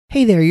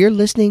Hey there, you're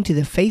listening to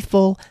the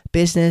Faithful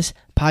Business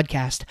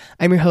Podcast.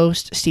 I'm your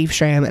host, Steve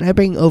Schramm, and I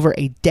bring over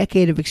a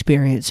decade of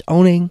experience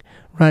owning,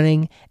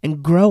 running,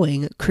 and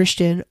growing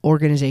Christian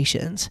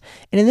organizations.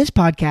 And in this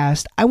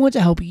podcast, I want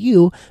to help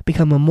you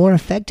become a more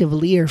effective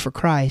leader for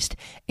Christ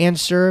and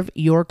serve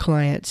your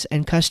clients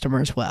and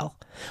customers well.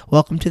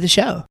 Welcome to the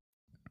show.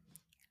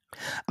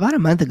 About a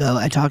month ago,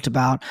 I talked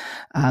about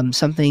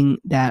something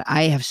that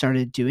I have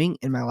started doing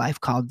in my life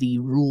called the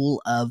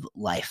rule of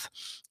life.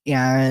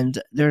 And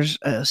there's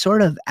a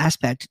sort of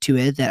aspect to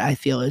it that I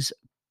feel is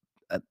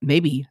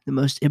maybe the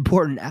most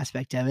important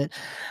aspect of it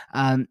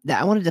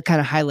that I wanted to kind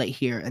of highlight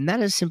here. And that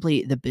is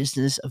simply the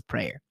business of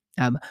prayer.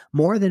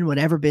 More than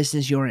whatever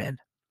business you're in,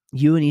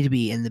 you need to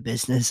be in the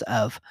business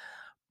of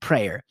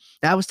prayer.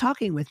 Now, I was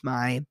talking with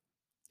my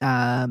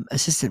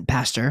assistant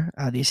pastor,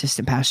 the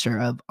assistant pastor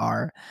of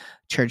our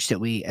church that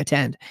we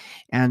attend,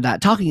 and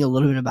talking a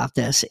little bit about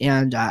this.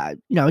 And, I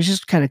was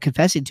just kind of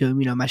confessing to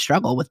him, my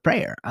struggle with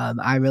prayer.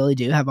 I really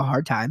do have a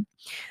hard time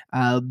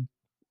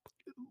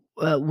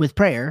with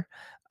prayer.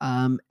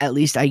 At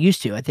least I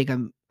used to. I think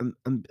I'm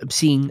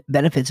seeing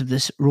benefits of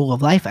this rule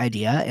of life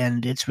idea,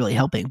 and it's really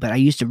helping. But I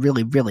used to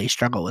really, really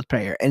struggle with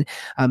prayer, and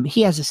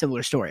he has a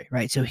similar story,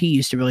 right? So he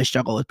used to really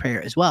struggle with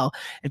prayer as well.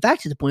 In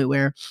fact, to the point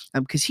where,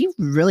 because he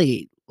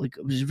really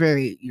was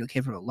very,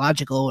 came from a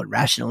logical and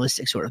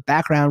rationalistic sort of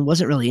background,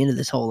 wasn't really into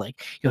this whole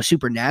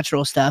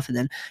supernatural stuff, and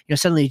then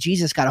suddenly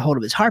Jesus got a hold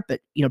of his heart, but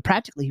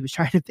practically he was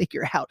trying to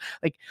figure out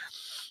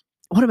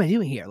what am I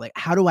doing here?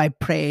 How do I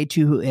pray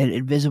to an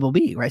invisible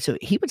being, right? So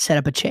he would set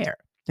up a chair.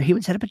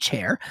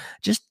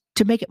 Just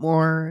to make it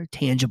more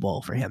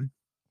tangible for him.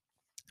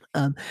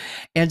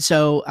 And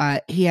so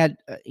he had,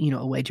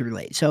 a way to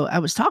relate. So I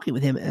was talking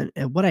with him,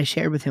 and what I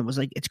shared with him was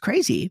it's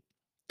crazy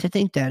to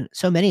think that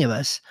so many of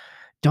us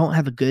don't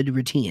have a good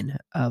routine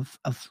of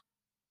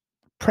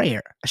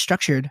prayer, a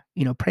structured,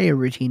 prayer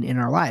routine in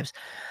our lives,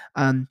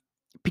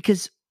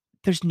 because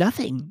there's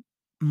nothing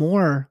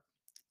more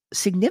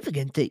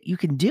significant that you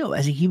can do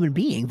as a human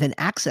being than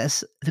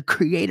access the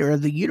creator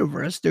of the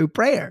universe through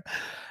prayer.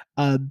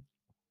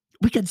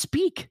 We can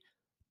speak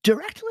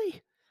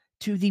directly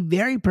to the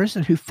very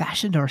person who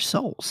fashioned our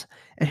souls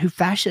and who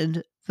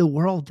fashioned the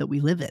world that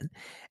we live in.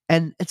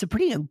 And it's a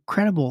pretty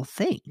incredible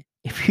thing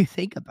if you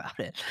think about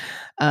it.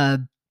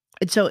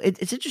 And so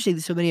it's interesting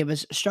that so many of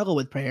us struggle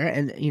with prayer,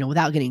 and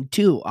without getting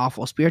too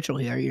awful spiritual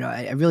here,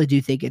 I really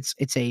do think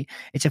it's a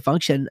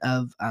function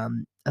of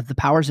the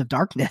powers of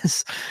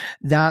darkness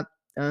that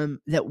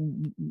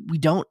we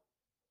don't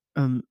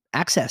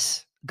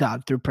access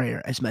God through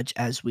prayer as much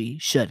as we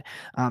should.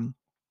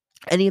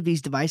 Any of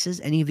these devices,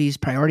 any of these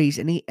priorities,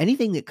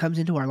 anything that comes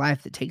into our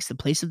life that takes the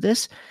place of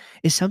this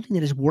is something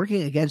that is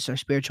working against our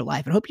spiritual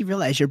life. And I hope you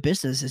realize your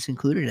business is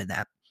included in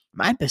that.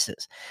 My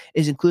business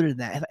is included in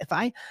that. If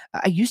I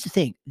used to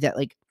think that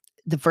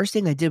the first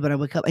thing I did when I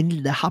wake up, I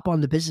needed to hop on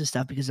the business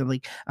stuff because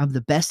I'm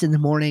the best in the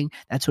morning.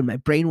 That's when my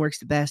brain works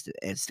the best.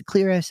 It's the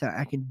clearest.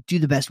 I can do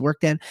the best work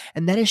then.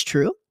 And that is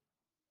true.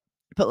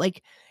 But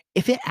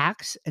if it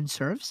acts and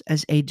serves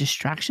as a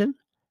distraction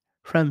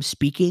from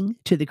speaking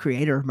to the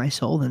creator of my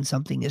soul, then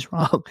something is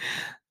wrong,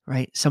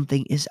 right?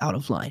 Something is out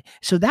of line.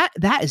 So that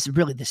is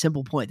really the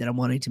simple point that I'm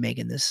wanting to make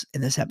in this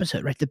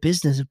episode, right? The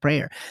business of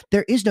prayer.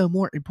 There is no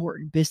more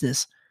important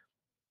business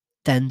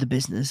than the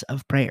business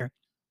of prayer.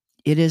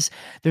 It is.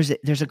 There's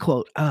a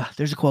quote.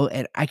 There's a quote,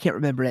 and I can't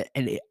remember it.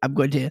 And I'm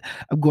going to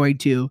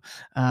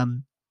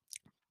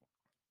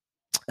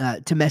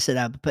mess it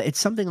up, but it's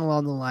something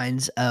along the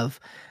lines of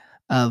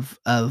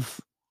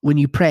when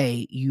you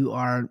pray, you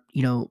are,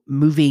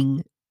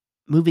 moving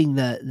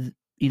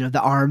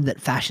the arm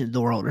that fashioned the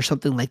world or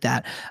something like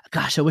that.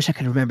 Gosh, I wish I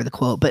could remember the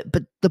quote, but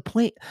the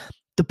point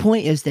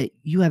is that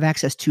you have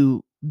access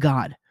to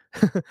God,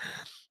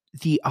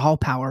 the all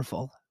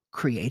powerful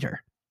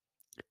creator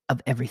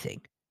of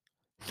everything,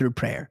 through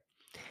prayer.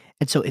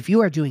 And so if you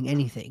are doing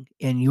anything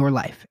in your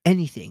life,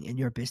 anything in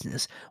your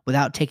business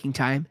without taking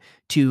time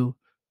to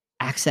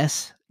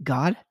access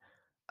God,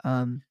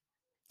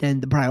 then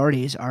the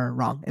priorities are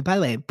wrong. And by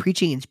the way, I'm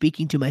preaching and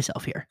speaking to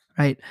myself here,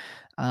 right?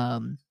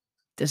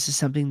 This is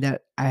something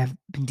that I have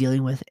been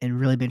dealing with and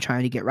really been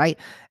trying to get right.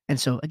 And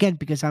so again,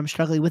 because I'm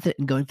struggling with it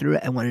and going through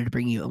it, I wanted to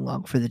bring you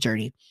along for the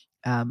journey.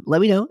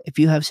 Let me know if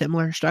you have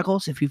similar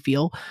struggles, if you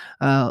feel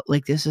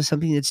like this is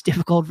something that's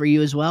difficult for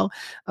you as well.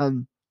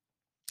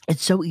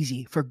 It's so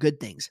easy for good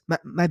things.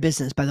 My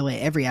business, by the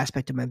way, every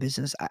aspect of my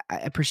business,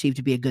 I perceive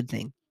to be a good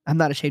thing. I'm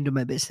not ashamed of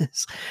my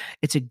business.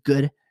 It's a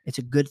good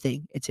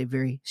thing. It's a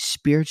very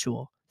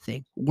spiritual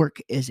thing.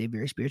 Work is a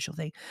very spiritual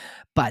thing.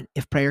 But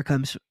if prayer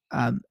comes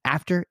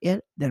after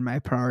it, then my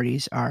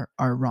priorities are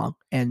wrong.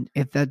 And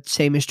if that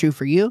same is true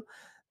for you,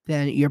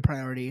 then your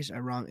priorities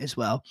are wrong as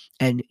well.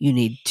 And you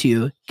need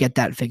to get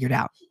that figured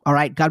out. All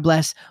right. God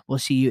bless. We'll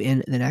see you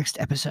in the next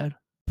episode.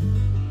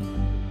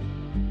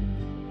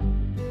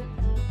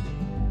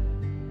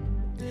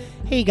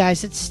 Hey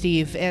guys, it's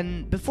Steve,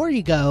 and before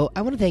you go,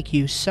 I want to thank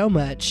you so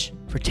much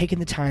for taking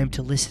the time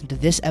to listen to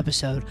this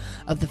episode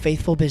of the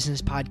Faithful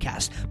Business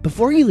Podcast.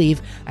 Before you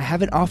leave, I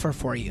have an offer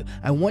for you.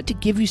 I want to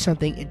give you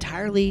something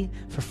entirely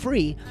for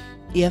free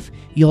if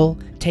you'll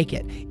take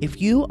it.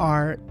 If you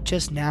are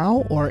just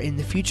now or in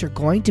the future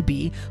going to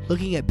be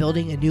looking at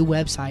building a new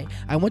website,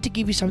 I want to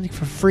give you something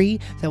for free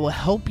that will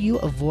help you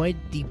avoid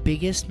the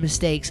biggest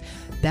mistakes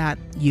that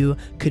you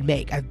could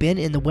make. I've been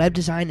in the web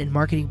design and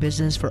marketing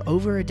business for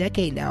over a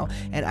decade now,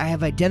 and I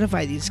have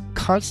identified these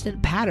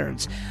constant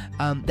patterns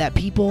that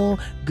people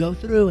go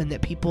through and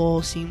that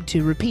people seem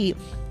to repeat.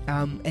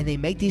 And they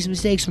make these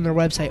mistakes on their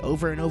website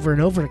over and over and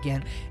over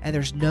again, and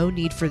there's no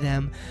need for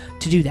them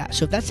to do that.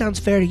 So if that sounds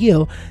fair to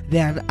you,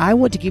 then I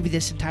want to give you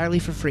this entirely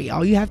for free.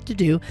 All you have to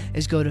do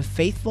is go to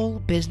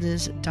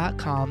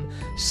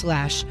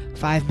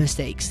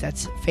faithfulbusiness.com/5mistakes.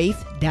 That's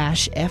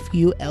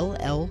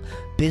faith-full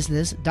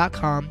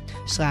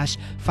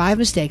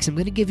business.com/5mistakes. I'm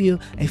going to give you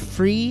a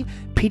free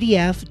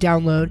PDF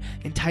download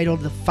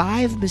entitled The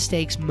 5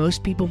 Mistakes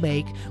Most People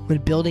Make When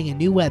Building a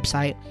New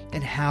Website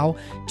and How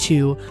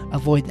to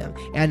Avoid Them.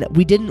 And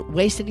we didn't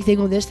waste anything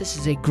on this. This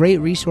is a great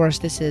resource.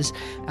 This is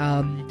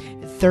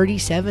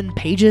 37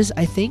 pages,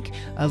 I think,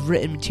 of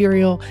written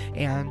material,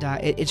 and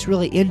it's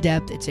really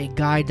in-depth. It's a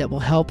guide that will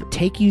help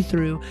take you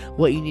through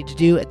what you need to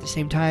do. At the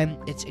same time,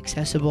 it's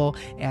accessible,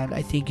 and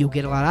I think you'll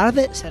get a lot out of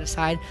it. Set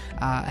aside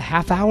a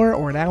half hour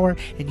or an hour,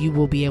 and you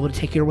will be able to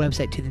take your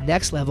website to the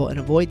next level and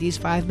avoid these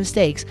 5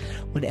 mistakes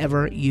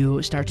whenever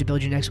you start to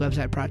build your next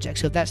website project.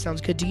 So if that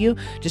sounds good to you,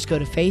 just go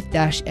to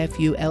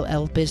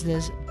faith-full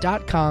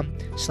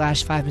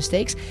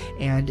business.com/5mistakes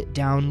and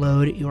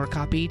download your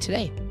copy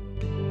today.